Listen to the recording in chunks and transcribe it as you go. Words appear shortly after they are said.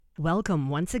Welcome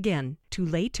once again to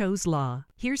Lehto's Law.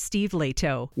 Here's Steve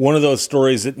Lehto. One of those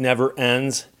stories that never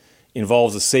ends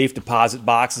involves the safe deposit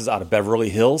boxes out of Beverly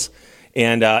Hills.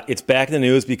 And it's back in the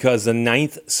news because the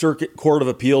Ninth Circuit Court of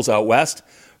Appeals out west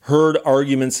heard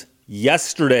arguments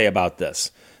yesterday about this.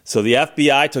 So the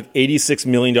FBI took $86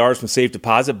 million from safe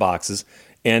deposit boxes,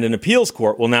 and an appeals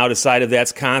court will now decide if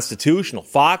that's constitutional.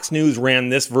 Fox News ran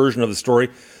this version of the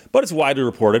story, but it's widely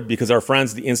reported because our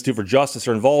friends at the Institute for Justice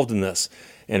are involved in this.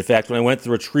 And in fact, when I went to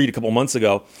the retreat a couple months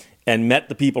ago and met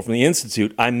the people from the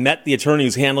Institute, I met the attorney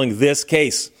who's handling this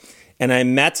case, and I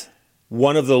met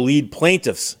one of the lead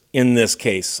plaintiffs in this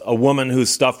case, a woman whose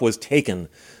stuff was taken.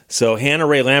 So Hannah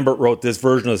Ray Lambert wrote this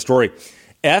version of the story.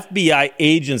 FBI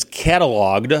agents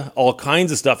cataloged all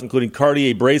kinds of stuff, including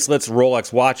Cartier bracelets,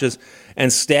 Rolex watches,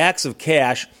 and stacks of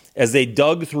cash as they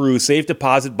dug through safe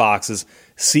deposit boxes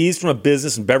seized from a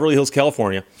business in Beverly Hills,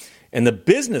 California. And the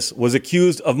business was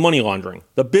accused of money laundering.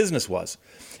 The business was.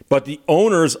 But the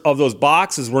owners of those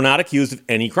boxes were not accused of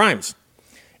any crimes.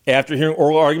 After hearing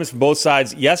oral arguments from both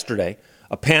sides yesterday,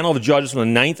 a panel of judges from the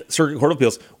Ninth Circuit Court of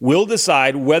Appeals will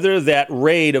decide whether that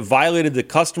raid violated the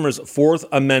customer's Fourth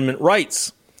Amendment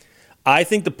rights. I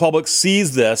think the public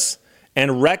sees this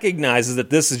and recognizes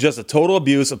that this is just a total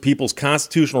abuse of people's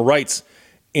constitutional rights.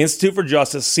 Institute for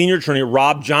Justice senior attorney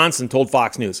Rob Johnson told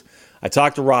Fox News. I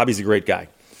talked to Rob. He's a great guy.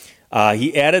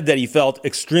 He added that he felt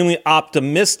extremely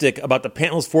optimistic about the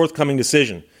panel's forthcoming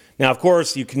decision. Now, of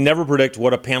course, you can never predict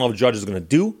what a panel of judges is going to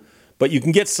do, but you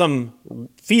can get some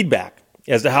feedback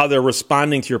as to how they're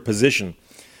responding to your position.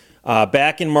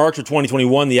 Back in March of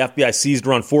 2021, the FBI seized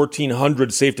around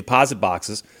 1,400 safe deposit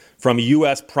boxes from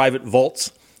U.S. Private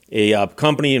Vaults, a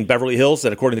company in Beverly Hills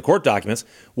that, according to court documents,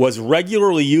 was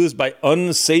regularly used by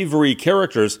unsavory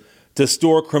characters to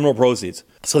store criminal proceeds.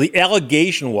 So the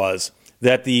allegation was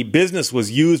that the business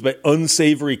was used by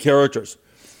unsavory characters.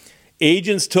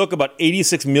 Agents took about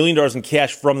 $86 million in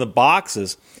cash from the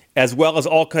boxes, as well as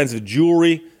all kinds of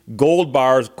jewelry, gold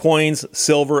bars, coins,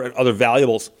 silver, and other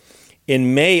valuables.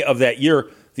 In May of that year,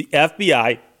 the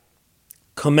FBI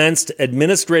commenced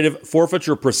administrative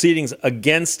forfeiture proceedings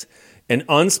against an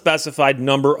unspecified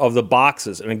number of the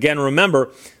boxes. And again,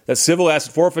 remember that civil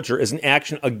asset forfeiture is an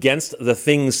action against the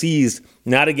thing seized,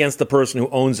 not against the person who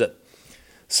owns it.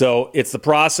 So it's the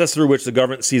process through which the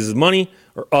government seizes money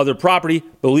or other property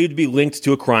believed to be linked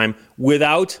to a crime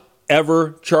without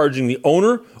ever charging the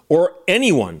owner or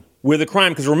anyone with a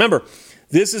crime. Because remember,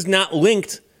 this is not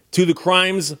linked to the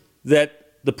crimes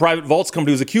that the private vaults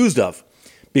company was accused of,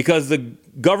 because the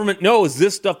government knows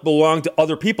this stuff belonged to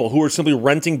other people who were simply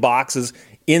renting boxes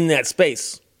in that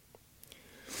space.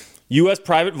 U.S.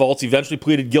 Private Vaults eventually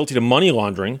pleaded guilty to money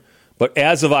laundering, but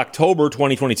as of October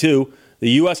 2022, the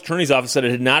U.S. Attorney's Office said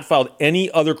it had not filed any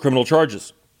other criminal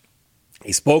charges. A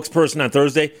spokesperson on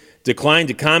Thursday declined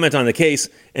to comment on the case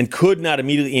and could not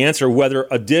immediately answer whether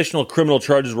additional criminal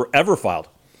charges were ever filed.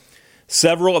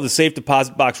 Several of the safe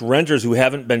deposit box renters who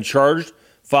haven't been charged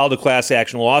filed a class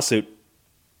action lawsuit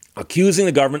accusing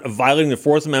the government of violating their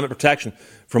Fourth Amendment protection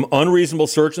from unreasonable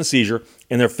search and seizure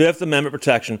and their Fifth Amendment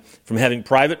protection from having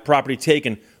private property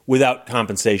taken without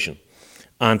compensation.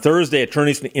 On Thursday,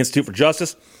 attorneys from the Institute for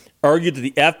Justice argued that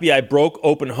the FBI broke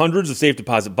open hundreds of safe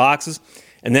deposit boxes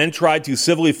and then tried to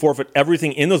civilly forfeit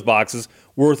everything in those boxes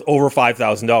worth over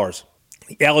 $5,000.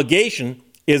 The allegation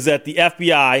is that the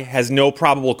FBI has no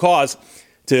probable cause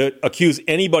to accuse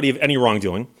anybody of any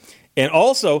wrongdoing, and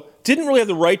also didn't really have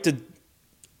the right to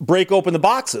break open the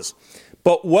boxes.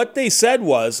 But what they said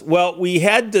was, well, we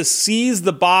had to seize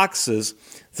the boxes,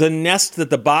 the nest that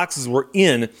the boxes were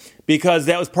in, because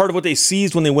that was part of what they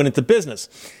seized when they went into business.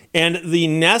 And the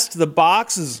nest the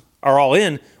boxes are all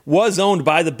in was owned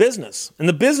by the business, and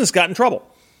the business got in trouble.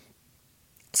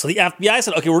 So the FBI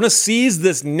said, okay, we're going to seize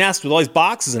this nest with all these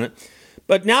boxes in it,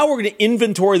 but now we're going to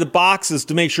inventory the boxes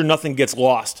to make sure nothing gets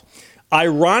lost.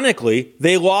 Ironically,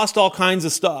 they lost all kinds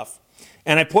of stuff.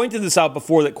 And I pointed this out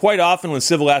before that quite often when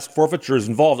civil asset forfeiture is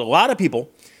involved, a lot of people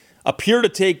appear to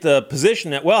take the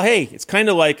position that, well, hey, it's kind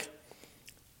of like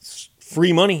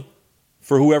free money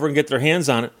for whoever can get their hands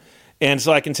on it. And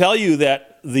so I can tell you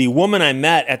that the woman I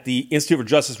met at the Institute for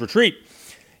Justice retreat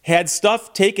had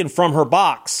stuff taken from her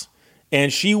box,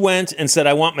 and she went and said,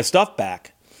 I want my stuff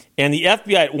back. And the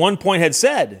FBI at one point had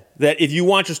said that if you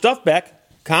want your stuff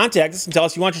back, contact us and tell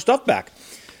us you want your stuff back.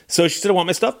 So she said, I want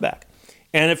my stuff back.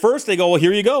 And at first they go, well,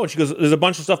 here you go. And she goes, there's a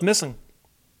bunch of stuff missing.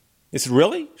 They said,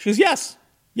 really? She goes,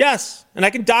 yes. And I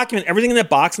can document everything in that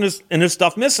box, and there's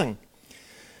stuff missing.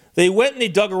 They went and they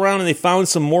dug around and they found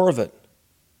some more of it,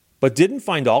 but didn't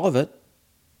find all of it.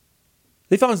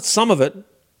 They found some of it,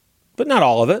 but not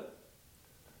all of it.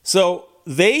 So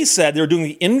they said they were doing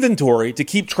the inventory to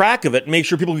keep track of it and make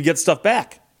sure people could get stuff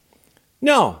back.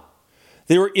 No,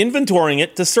 they were inventorying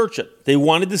it to search it. They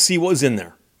wanted to see what was in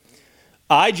there.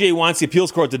 IJ wants the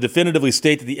appeals court to definitively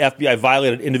state that the FBI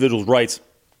violated individuals' rights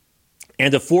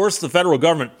and to force the federal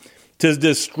government to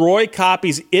destroy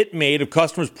copies it made of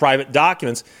customers' private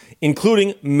documents,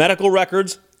 including medical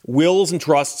records, wills and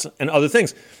trusts, and other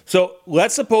things. So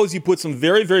let's suppose you put some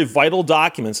very, very vital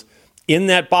documents in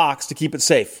that box to keep it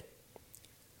safe.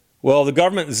 Well, the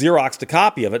government Xeroxed a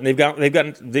copy of it, and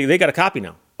they got a copy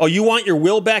now. Oh, you want your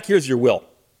will back? Here's your will.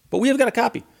 But we have got a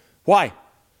copy. Why?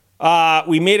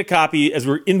 We made a copy as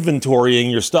we're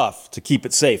inventorying your stuff to keep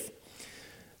it safe.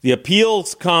 The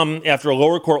appeals come after a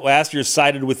lower court last year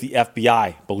sided with the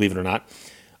FBI, believe it or not.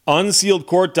 Unsealed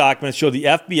court documents show the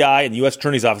FBI and the U.S.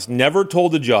 Attorney's Office never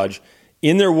told the judge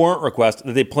in their warrant request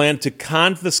that they planned to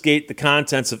confiscate the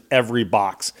contents of every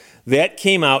box. That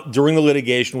came out during the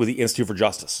litigation with the Institute for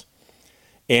Justice.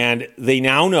 And they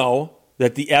now know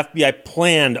that the FBI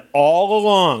planned all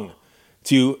along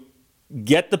to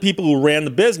get the people who ran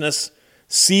the business,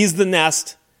 seize the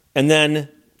nest, and then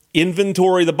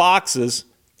inventory the boxes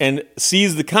and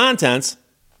seize the contents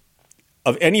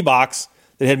of any box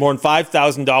that had more than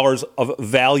 $5,000 of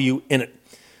value in it.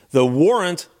 The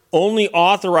warrant only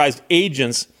authorized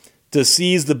agents to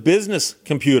seize the business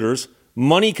computers,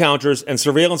 money counters, and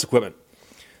surveillance equipment.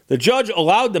 The judge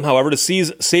allowed them, however, to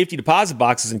seize safety deposit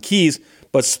boxes and keys,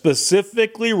 but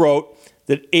specifically wrote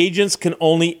that agents can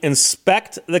only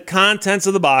inspect the contents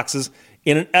of the boxes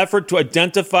in an effort to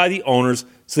identify the owners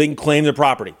so they can claim their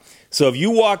property. So if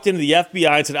you walked into the FBI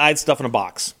and said, I had stuff in a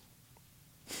box,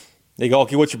 they go,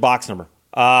 okay, what's your box number?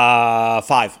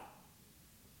 5.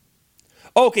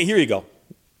 Okay, here you go.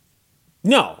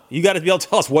 No, you got to be able to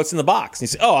tell us what's in the box. And you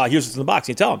say, oh, here's what's in the box.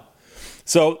 And you tell them.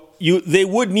 So they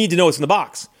would need to know what's in the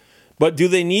box. But do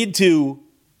they need to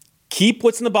keep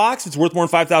what's in the box? It's worth more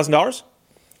than $5,000?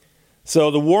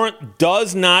 So the warrant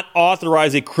does not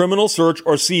authorize a criminal search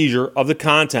or seizure of the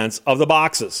contents of the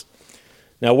boxes.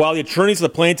 Now, while the attorneys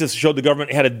of the plaintiffs showed the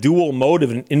government had a dual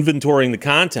motive in inventorying the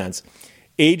contents,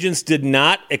 agents did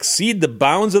not exceed the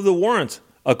bounds of the warrant,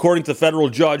 according to the federal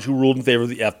judge who ruled in favor of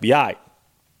the FBI.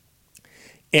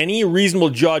 Any reasonable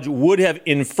judge would have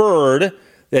inferred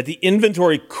that the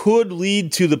inventory could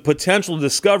lead to the potential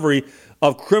discovery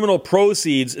of criminal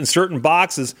proceeds in certain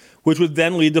boxes, which would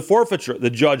then lead to forfeiture, the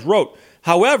judge wrote.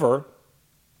 However,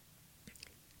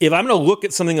 if I'm going to look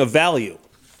at something of value,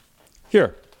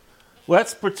 here,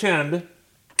 let's pretend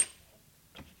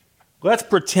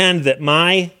that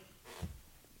my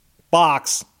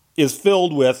box is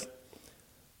filled with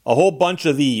a whole bunch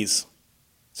of these.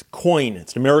 It's a coin.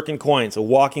 It's an American coin. It's a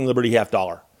walking Liberty half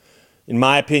dollar. In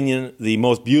my opinion, the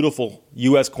most beautiful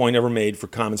U.S. coin ever made for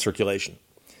common circulation.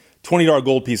 $20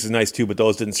 gold piece is nice too, but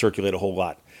those didn't circulate a whole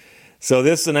lot. So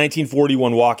this is a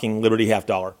 1941 walking Liberty half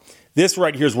dollar. This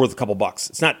right here is worth a couple bucks.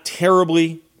 It's not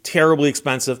terribly, terribly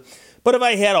expensive, but if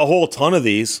I had a whole ton of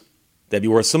these, that'd be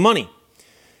worth some money.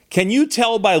 Can you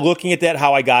tell by looking at that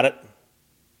how I got it?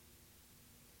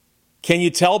 Can you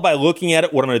tell by looking at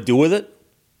it what I'm going to do with it?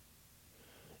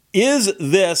 Is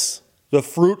this the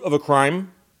fruit of a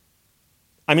crime?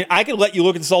 I mean, I could let you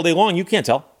look at this all day long. You can't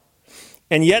tell.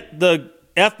 And yet the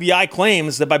FBI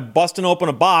claims that by busting open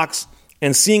a box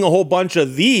and seeing a whole bunch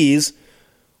of these,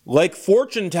 like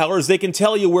fortune tellers, they can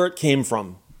tell you where it came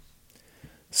from.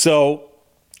 So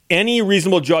any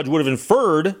reasonable judge would have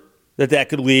inferred that that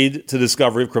could lead to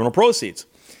discovery of criminal proceeds.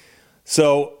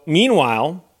 So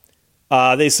meanwhile,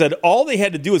 they said all they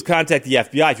had to do was contact the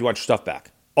FBI if you want your stuff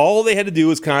back. All they had to do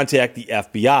was contact the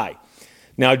FBI.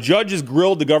 Now, judges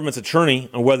grilled the government's attorney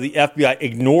on whether the FBI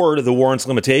ignored the warrant's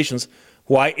limitations,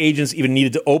 why agents even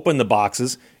needed to open the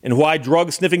boxes, and why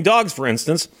drug-sniffing dogs, for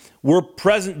instance, were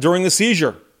present during the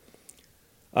seizure.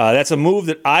 That's a move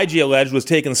that IJ alleged was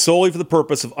taken solely for the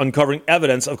purpose of uncovering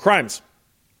evidence of crimes.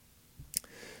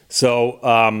 So,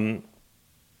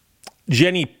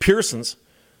 Jenny Pearsons,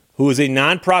 who is a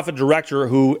nonprofit director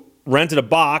who rented a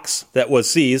box that was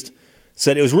seized,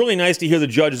 said it was really nice to hear the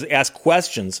judges ask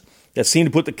questions that seemed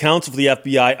to put the counsel for the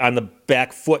FBI on the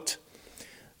back foot,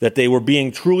 that they were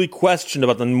being truly questioned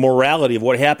about the morality of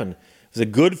what happened. It was a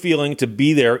good feeling to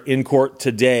be there in court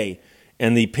today,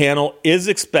 and the panel is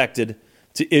expected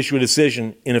to issue a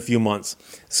decision in a few months.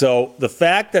 So the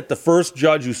fact that the first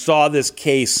judge who saw this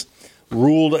case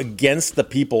ruled against the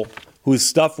people whose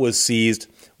stuff was seized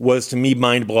was, to me,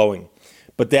 mind-blowing.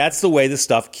 But that's the way this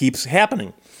stuff keeps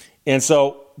happening. And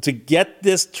so to get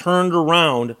this turned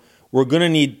around, we're going to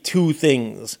need two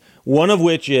things, one of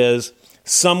which is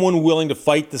someone willing to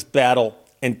fight this battle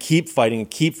and keep fighting and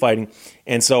keep fighting.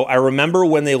 And so I remember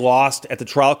when they lost at the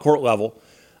trial court level,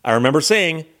 I remember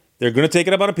saying they're going to take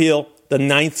it up on appeal. The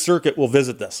Ninth Circuit will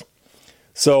visit this.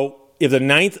 So if the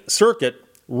Ninth Circuit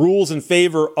rules in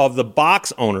favor of the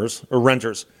box owners or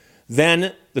renters,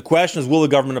 then the question is, will the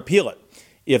government appeal it?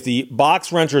 If the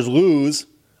box renters lose,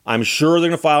 I'm sure they're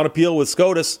going to file an appeal with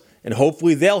SCOTUS, and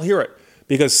hopefully they'll hear it.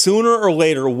 Because sooner or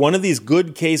later, one of these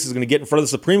good cases is going to get in front of the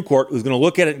Supreme Court who's going to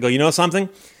look at it and go, you know something?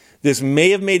 This may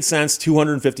have made sense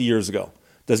 250 years ago.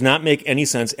 Does not make any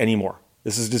sense anymore.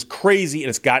 This is just crazy, and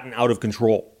it's gotten out of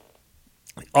control.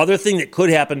 The other thing that could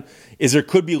happen is there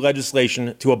could be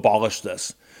legislation to abolish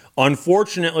this.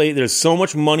 Unfortunately, there's so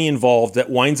much money involved that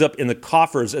winds up in the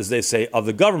coffers, as they say, of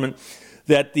the government,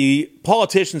 that the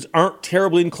politicians aren't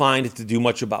terribly inclined to do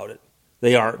much about it.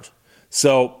 They aren't.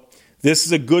 So this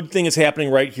is a good thing that's happening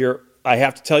right here. I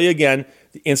have to tell you again,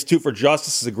 the Institute for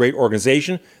Justice is a great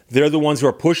organization. They're the ones who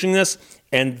are pushing this,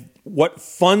 and what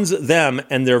funds them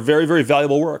and their very, very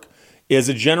valuable work is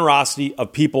the generosity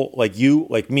of people like you,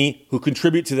 like me, who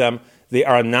contribute to them. They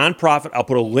are a nonprofit. I'll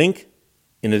put a link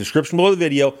in the description below the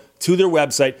video to their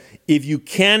website. If you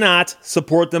cannot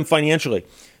support them financially,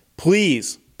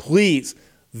 please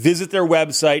visit their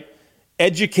website,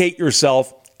 educate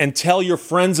yourself, and tell your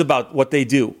friends about what they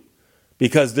do,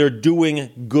 because they're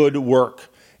doing good work.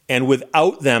 And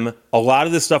without them, a lot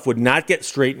of this stuff would not get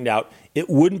straightened out. It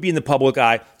wouldn't be in the public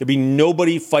eye. There'd be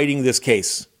nobody fighting this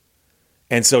case.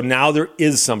 And so now there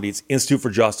is somebody. It's Institute for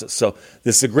Justice. So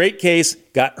this is a great case.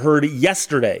 Got heard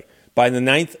yesterday by the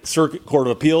Ninth Circuit Court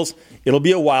of Appeals. It'll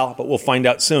be a while, but we'll find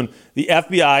out soon. The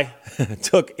FBI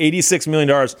took $86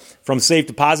 million from safe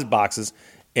deposit boxes,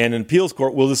 and an appeals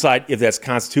court will decide if that's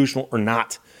constitutional or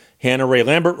not. Hannah Ray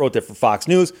Lambert wrote that for Fox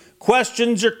News.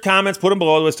 Questions or comments, put them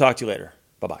below. Otherwise, talk to you later.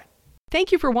 Bye-bye.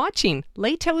 Thank you for watching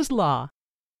Lehto's Law.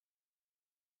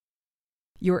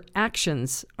 Your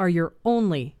actions are your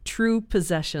only true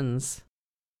possessions.